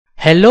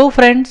Hello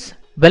friends,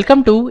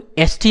 welcome to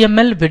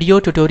HTML video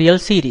tutorial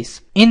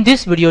series. In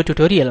this video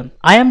tutorial,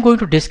 I am going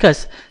to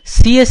discuss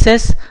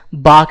CSS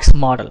box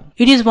model.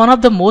 It is one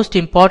of the most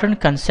important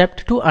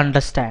concepts to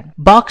understand.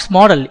 Box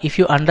model, if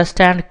you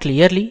understand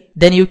clearly,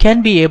 then you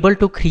can be able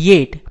to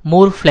create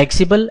more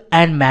flexible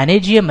and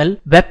manageable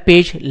web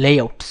page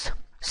layouts.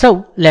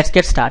 So let's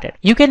get started.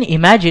 You can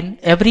imagine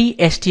every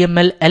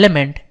HTML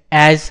element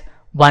as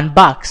one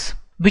box,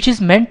 which is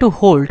meant to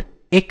hold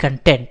a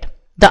content.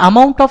 The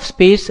amount of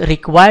space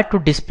required to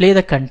display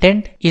the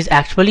content is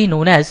actually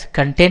known as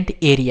content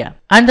area.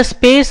 And the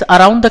space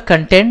around the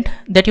content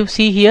that you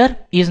see here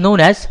is known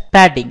as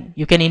padding.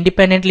 You can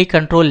independently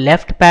control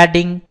left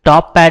padding,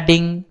 top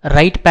padding,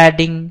 right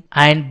padding,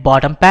 and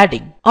bottom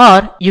padding.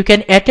 Or you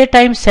can at a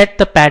time set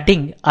the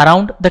padding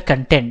around the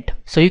content.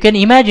 So you can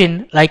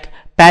imagine like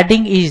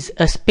padding is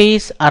a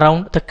space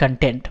around the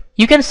content.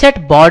 You can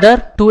set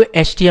border to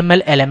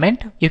HTML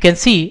element. You can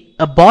see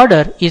a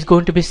border is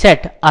going to be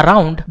set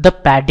around the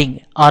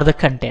padding or the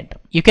content.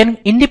 You can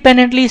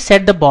independently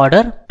set the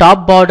border,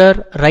 top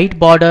border, right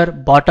border,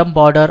 bottom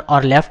border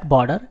or left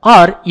border,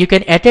 or you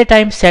can at a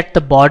time set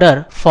the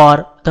border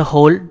for the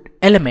whole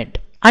element.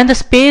 And the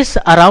space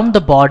around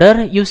the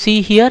border you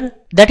see here,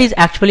 that is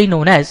actually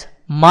known as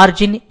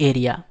margin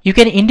area. You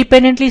can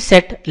independently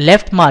set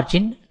left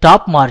margin,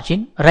 top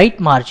margin, right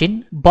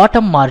margin,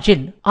 bottom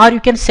margin, or you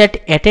can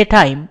set at a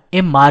time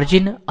a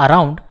margin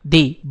around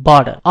the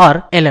border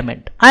or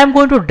element. I am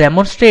going to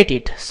demonstrate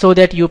it so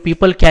that you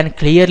people can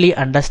clearly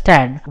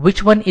understand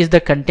which one is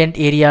the content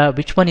area,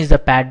 which one is the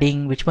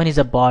padding, which one is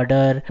the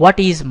border, what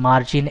is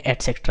margin,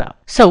 etc.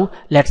 So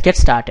let's get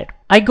started.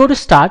 I go to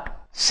start,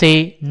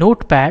 say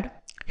notepad,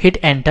 hit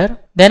enter.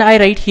 Then I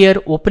write here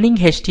opening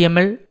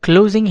HTML,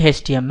 closing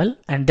HTML,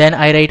 and then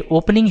I write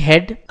opening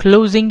head,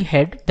 closing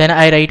head, then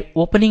I write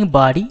opening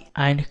body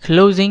and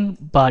closing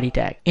body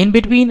tag. In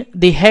between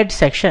the head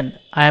section,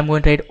 I am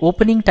going to write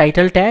opening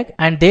title tag,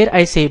 and there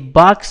I say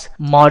box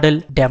model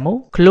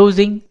demo,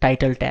 closing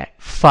title tag.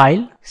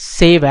 File,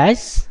 save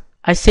as.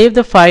 I save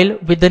the file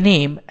with the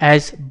name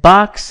as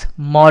box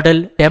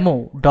model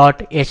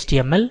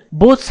demo.html.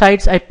 Both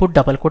sides I put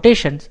double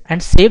quotations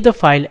and save the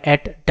file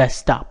at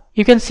desktop.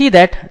 You can see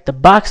that the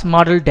box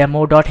model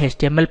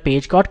demo.html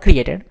page got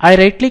created. I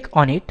right click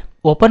on it,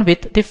 open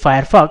with the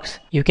Firefox.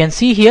 You can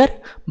see here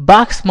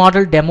box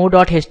model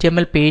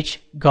demo.html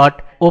page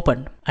got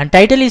opened and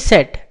title is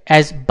set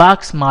as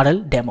box model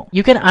demo.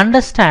 You can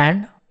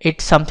understand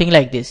it something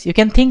like this. You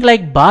can think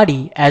like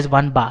body as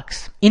one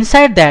box.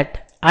 Inside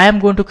that I am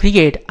going to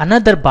create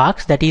another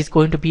box that is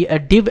going to be a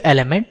div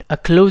element, a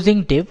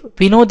closing div.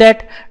 We know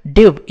that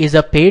div is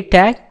a paid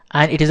tag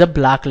and it is a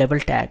block level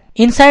tag.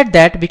 Inside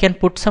that we can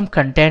put some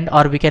content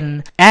or we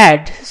can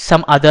add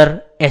some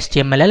other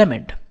HTML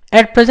element.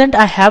 At present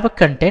I have a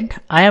content.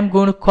 I am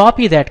going to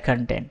copy that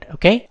content.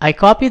 Okay, I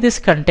copy this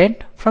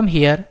content from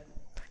here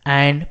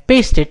and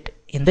paste it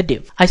in the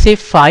div. I say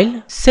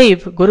file,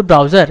 save, go to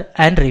browser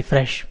and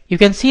refresh. You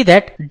can see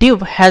that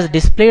div has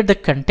displayed the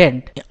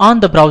content on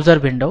the browser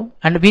window,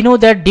 and we know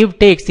that div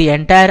takes the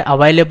entire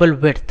available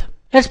width.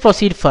 Let's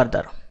proceed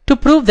further. To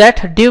prove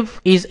that div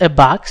is a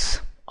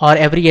box or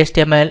every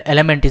HTML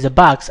element is a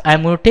box, I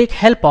am going to take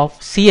help of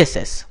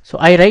CSS. So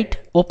I write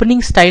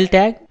opening style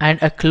tag and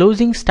a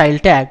closing style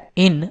tag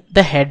in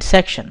the head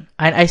section,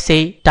 and I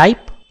say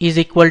type is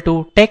equal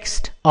to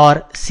text or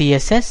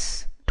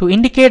CSS to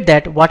indicate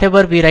that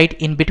whatever we write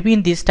in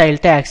between these style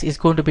tags is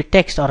going to be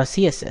text or a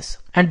CSS.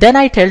 And then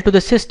I tell to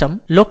the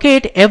system,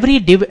 locate every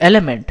div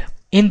element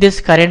in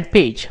this current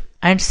page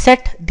and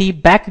set the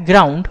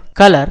background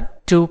color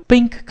to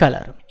pink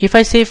color. If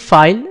I say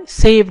file,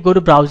 save, go to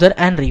browser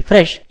and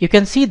refresh, you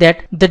can see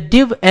that the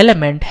div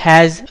element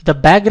has the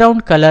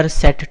background color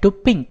set to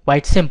pink.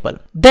 Quite simple.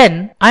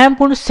 Then I am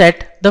going to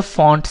set the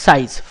font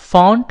size.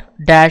 Font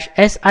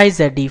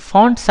 -sizd.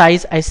 Font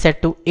size I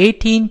set to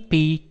 18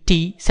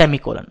 pt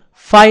semicolon.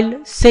 File,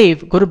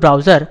 save, go to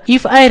browser.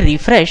 If I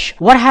refresh,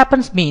 what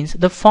happens means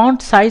the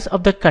font size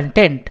of the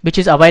content which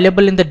is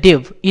available in the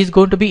div is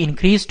going to be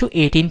increased to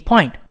 18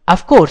 point.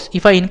 Of course,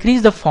 if I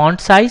increase the font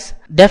size,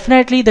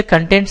 definitely the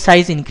content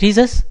size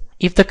increases.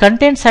 If the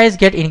content size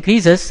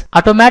increases,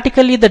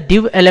 automatically the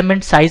div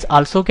element size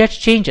also gets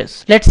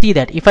changes. Let's see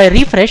that. If I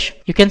refresh,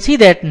 you can see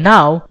that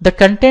now the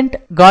content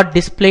got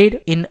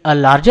displayed in a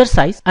larger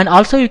size, and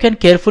also you can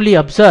carefully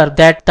observe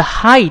that the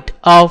height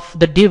of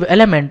the div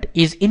element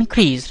is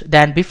increased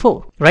than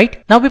before.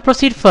 Right? Now we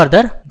proceed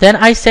further. Then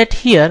I set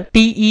here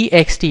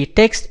text,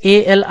 text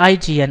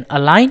align,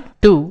 align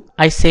to,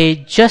 I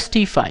say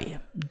justify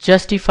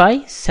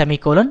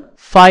semicolon.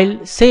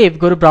 File, save,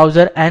 go to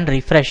browser and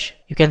refresh.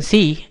 You can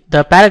see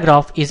the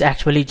paragraph is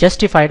actually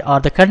justified, or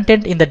the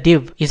content in the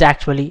div is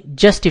actually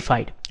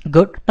justified.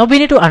 Good. Now we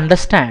need to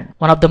understand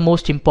one of the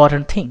most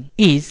important thing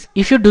is,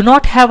 if you do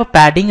not have a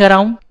padding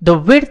around, the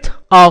width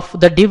of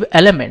the div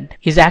element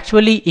is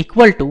actually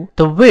equal to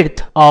the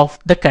width of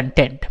the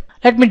content.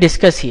 Let me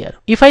discuss here.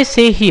 If I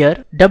say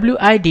here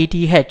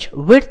width,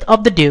 width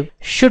of the div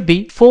should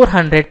be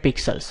 400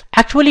 pixels.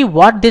 Actually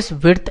what this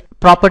width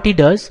property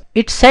does,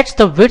 it sets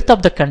the width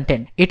of the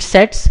content. It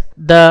sets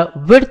the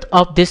width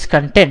of this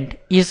content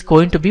is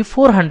going to be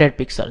 400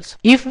 pixels.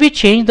 If we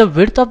change the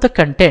width of the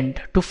content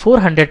to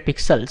 400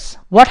 pixels,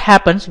 what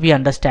happens we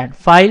understand.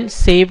 File,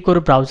 save, go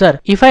to browser.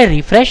 If I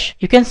refresh,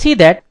 you can see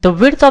that the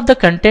width of the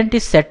content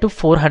is set to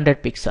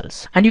 400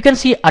 pixels. And you can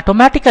see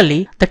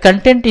automatically the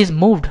content is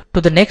moved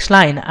to the next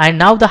line and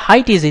now the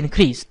height is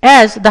increased.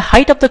 As the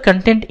height of the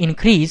content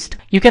increased,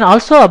 you can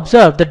also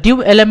observe the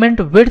div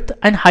element width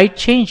and height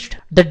changed.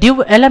 The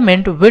div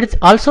element width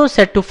also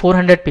set to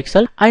 400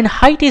 pixels and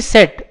height is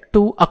set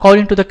to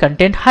according to the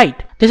content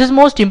height. This is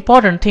most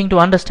important thing to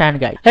understand,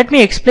 guys. Let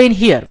me explain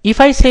here.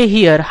 If I say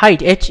here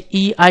height,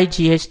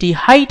 H-E-I-G-H-T,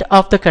 height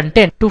of the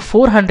content to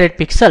 400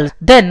 pixels,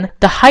 then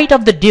the height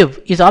of the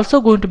div is also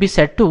going to be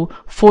set to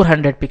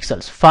 400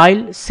 pixels.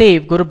 File,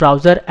 save, go to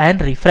browser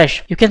and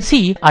refresh. You can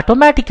see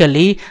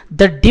automatically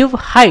the div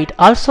height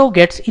also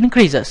gets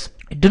increases.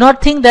 Do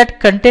not think that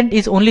content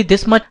is only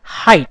this much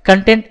height.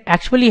 Content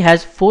actually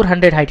has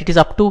 400 height. It is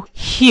up to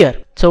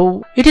here.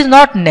 So it is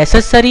not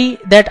necessary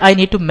that I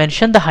need to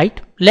mention the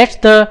height.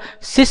 Let the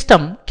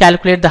system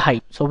calculate the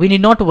height. So we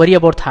need not to worry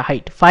about the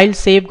height. File,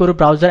 save, go to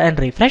browser and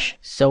refresh.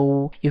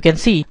 So you can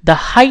see the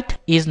height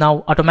is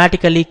now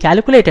automatically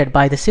calculated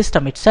by the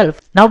system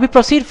itself. Now we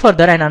proceed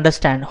further and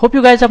understand. Hope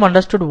you guys have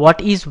understood what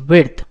is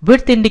width.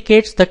 Width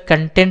indicates the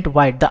content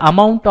width, the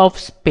amount of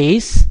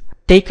space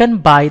taken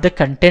by the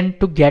content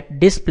to get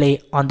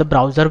display on the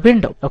browser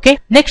window. Okay,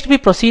 next we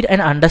proceed and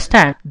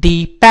understand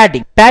the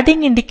padding.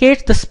 Padding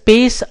indicates the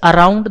space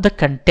around the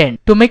content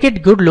to make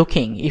it good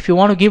looking. If you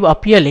want to give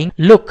appealing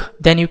look,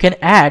 then you can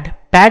add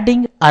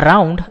padding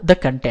around the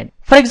content.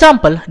 For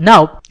example,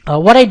 now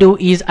what I do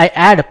is I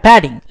add a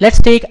padding. Let's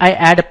take I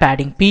add a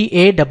padding,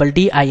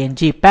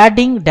 P-A-D-D-I-N-G,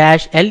 padding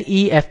dash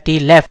L-E-F-T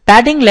left.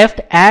 Padding left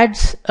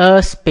adds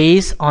a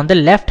space on the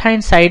left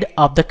hand side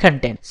of the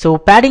content. So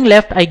padding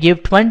left I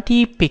give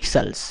 20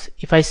 pixels.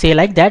 If I say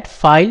like that,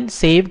 file,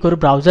 save, go to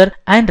browser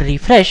and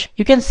refresh,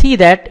 you can see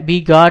that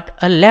we got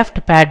a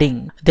left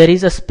padding. There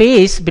is a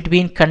space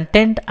between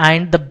content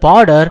and the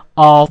border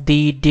of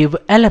the div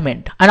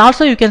element. And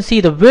also you can see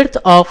the width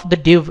of the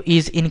div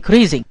is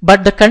increasing,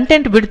 but the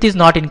content width is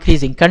not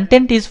increasing.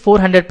 Content is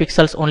 400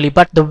 pixels only,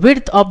 but the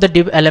width of the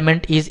div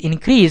element is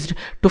increased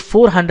to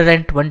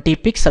 420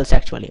 pixels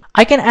actually.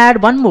 I can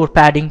add one more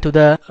padding to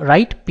the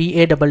right,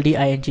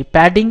 P-A-D-D-I-N-G,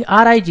 padding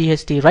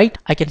R-I-G-H-T right,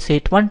 I can say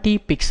 20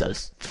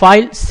 pixels.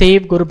 File,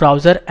 save, go to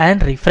browser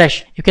and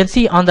refresh. You can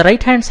see on the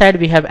right hand side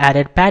we have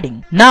added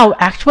padding. Now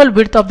actual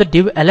width of the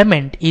div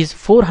element is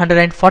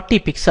 440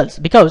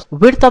 pixels because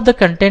width of the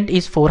content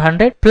is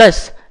 400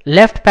 plus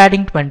left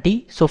padding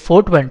 20, so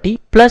 420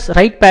 plus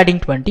right padding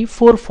 20,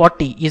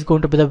 440 is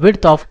going to be the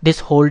width of this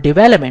whole div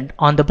element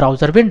on the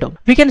browser window.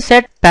 We can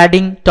set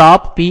padding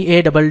top,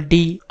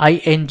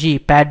 P-A-D-D-I-N-G,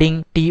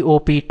 padding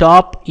T-O-P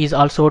top is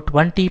also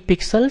 20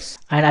 pixels,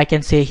 and I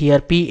can say here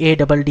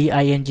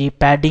P-A-D-D-I-N-G,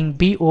 padding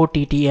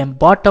B-O-T-T-M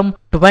bottom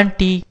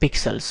 20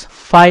 pixels.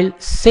 File,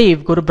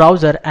 save, go to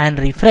browser and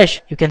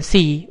refresh. You can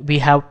see we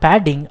have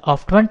padding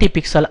of 20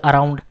 pixel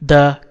around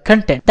the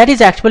content. That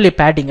is actually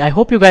padding. I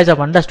hope you guys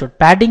have understood.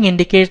 Padding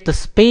indicates the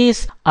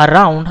space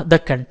around the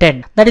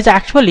content. That is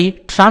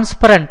actually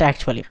transparent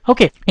actually.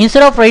 Okay,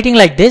 instead of writing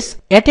like this,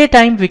 at a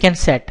time we can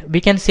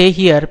say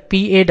here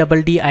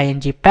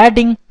P-A-D-D-I-N-G,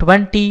 padding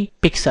 20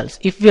 pixels.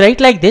 If we write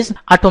like this,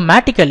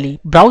 automatically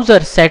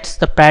browser sets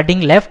the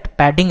padding left,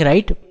 padding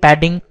right,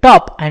 padding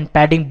top and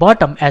padding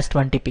bottom as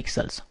 20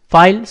 pixels.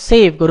 File,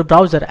 save, go to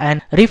browser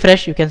and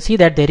refresh. You can see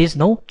that there is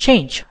no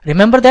change.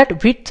 Remember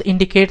that width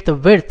indicates the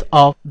width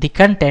of the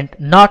content,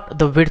 not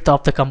the width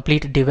of the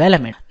complete div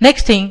element.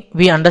 Next thing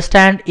we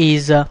understand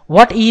is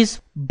what is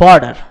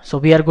border. So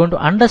we are going to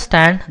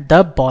understand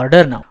the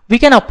border now. We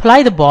can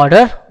apply the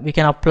border. We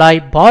can apply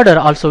border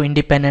also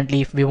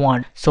independently if we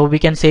want. So we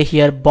can say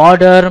here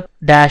border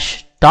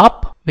dash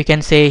top. We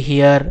can say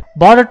here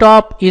border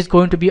top is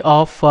going to be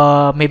of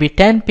maybe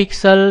 10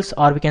 pixels,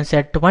 or we can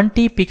say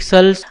 20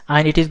 pixels,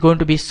 and it is going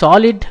to be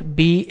solid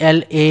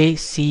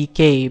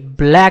B-L-A-C-K,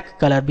 black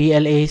color,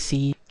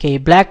 B-L-A-C-K,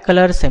 black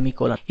color,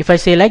 semicolon. If I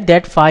say like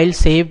that, file,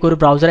 save, go to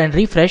browser and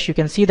refresh, you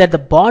can see that the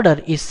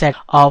border is set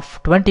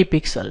of 20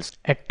 pixels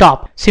at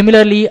top.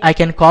 Similarly, I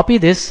can copy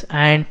this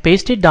and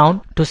paste it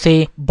down to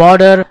say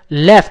border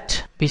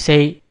left. We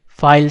say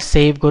file,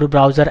 save, go to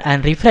browser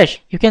and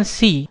refresh. You can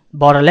see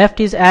border left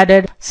is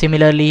added.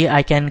 Similarly,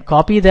 I can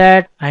copy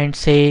that and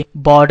say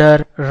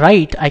border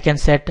right. I can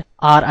set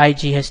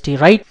R-I-G-H-T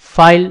right.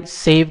 File,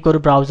 save, go to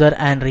browser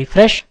and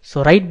refresh.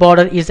 So right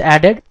border is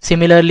added.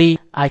 Similarly,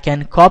 I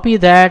can copy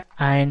that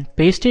and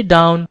paste it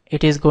down.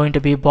 It is going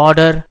to be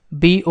border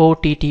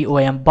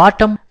B-O-T-T-O-M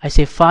bottom. I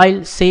say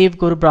file, save,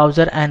 go to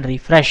browser and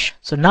refresh.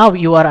 So now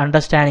you are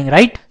understanding,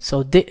 right?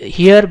 So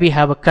here we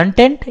have a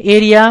content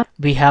area,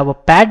 we have a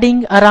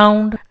padding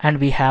around, and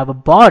we have a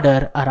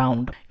border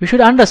around. You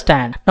should understand.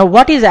 Now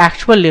what is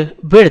actual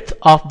width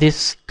of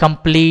this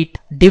complete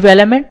div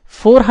element?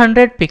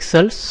 400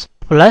 pixels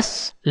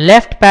plus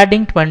left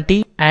padding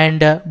 20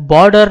 and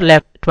border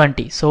left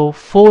 20. So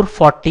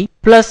 440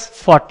 plus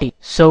 40.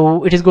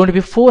 So it is going to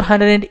be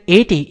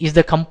 480 is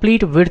the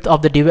complete width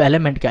of the div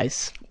element,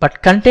 guys.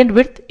 But content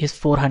width is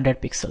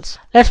 400 pixels.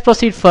 Let's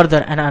proceed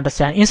further and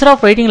understand. Instead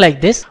of writing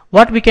like this,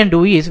 what we can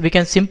do is we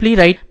can simply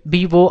write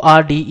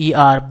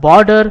border.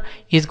 Border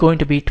is going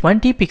to be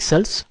 20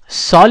 pixels,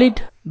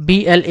 solid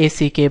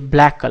black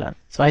black color.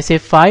 So I say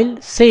file,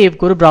 save,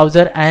 go to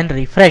browser and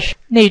refresh.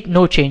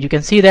 No change. You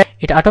can see that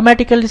it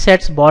automatically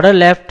sets border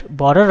left,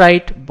 border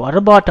right,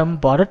 border bottom,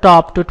 border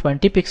top to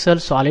 20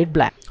 pixels solid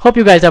black. Hope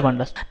you guys have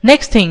understood.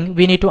 Next thing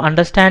we need to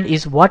understand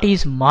is what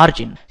is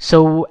margin.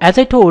 So as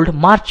I told,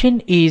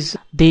 margin is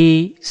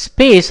the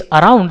space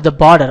around the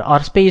border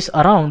or space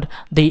around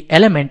the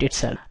element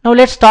itself. Now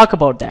let's talk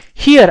about that.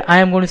 Here I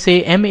am going to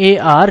say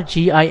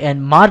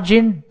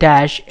margin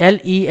dash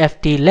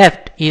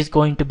left is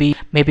going to be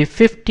maybe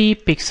 50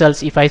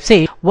 pixels. If I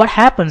say, what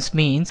happens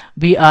means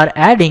we are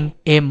adding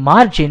a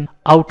margin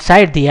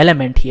outside the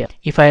element here.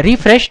 If I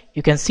refresh,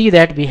 you can see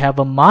that we have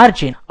a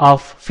margin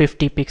of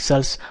 50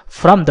 pixels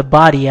from the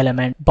body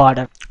element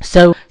border.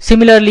 So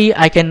similarly,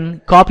 I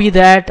can copy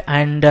that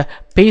and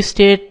paste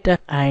it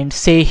and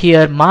say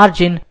here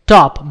margin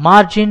top.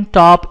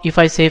 If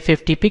I say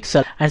 50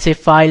 pixel and say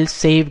file,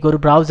 save, go to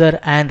browser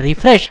and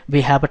refresh,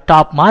 we have a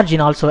top margin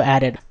also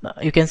added.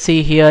 You can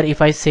see here,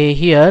 if I say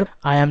here,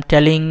 I am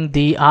telling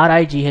the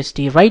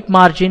right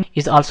margin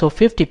is also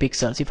 50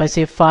 pixels. If I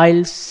say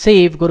file,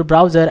 save, go to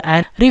browser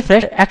and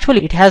refresh,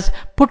 actually it has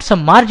put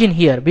some margin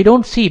here. We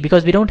don't see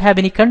because we don't have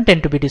any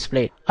content to be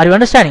displayed. Are you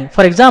understanding?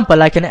 For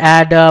example, I can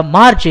add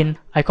margin.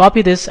 I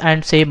copy this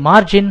and say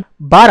margin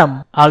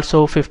bottom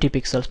also 50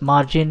 pixels.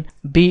 Margin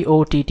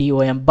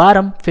bottom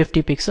bottom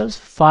 50 pixels.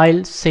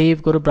 File,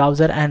 save, go to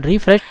browser and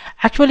refresh.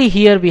 Actually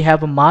here we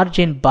have a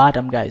margin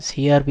bottom, guys.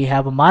 Here we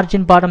have a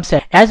margin bottom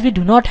set. As we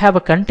do not have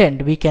a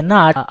content, we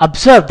cannot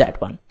observe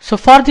that one. So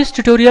for this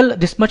tutorial,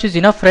 this much is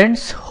enough,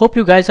 friends. Hope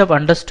you guys have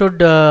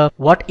understood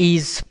what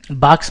is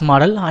box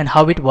model and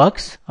how it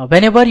works.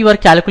 Whenever you are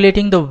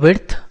calculating the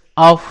width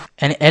of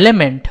an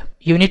element,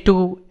 you need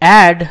to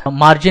add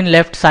margin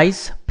left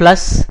size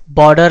plus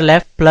border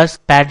left plus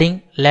padding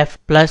left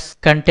plus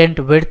content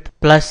width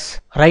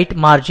plus right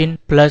margin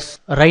plus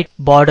right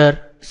border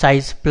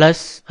size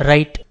plus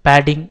right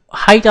padding.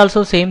 Height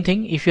also same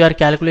thing. If you are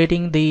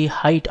calculating the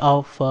height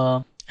of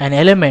an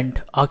element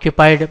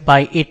occupied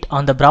by it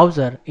on the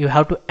browser, you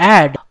have to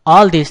add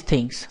all these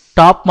things.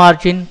 Top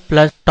margin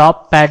plus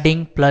top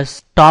padding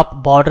plus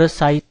top border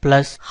size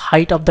plus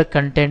height of the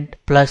content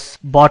plus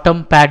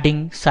bottom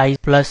padding size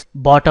plus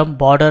bottom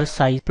border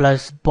size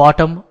plus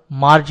bottom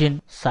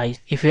margin size.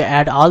 If you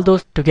add all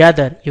those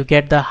together, you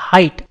get the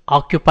height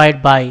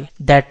occupied by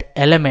that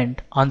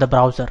element on the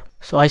browser.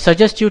 So I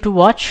suggest you to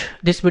watch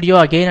this video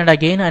again and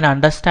again and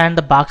understand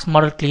the box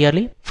model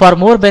clearly. For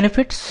more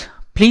benefits,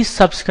 please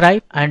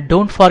subscribe and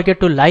don't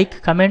forget to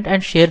like, comment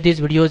and share these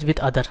videos with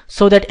others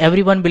so that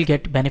everyone will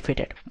get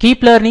benefited.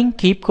 Keep learning,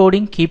 keep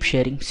coding, keep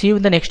sharing. See you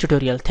in the next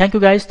tutorial. Thank you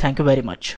guys. Thank you very much.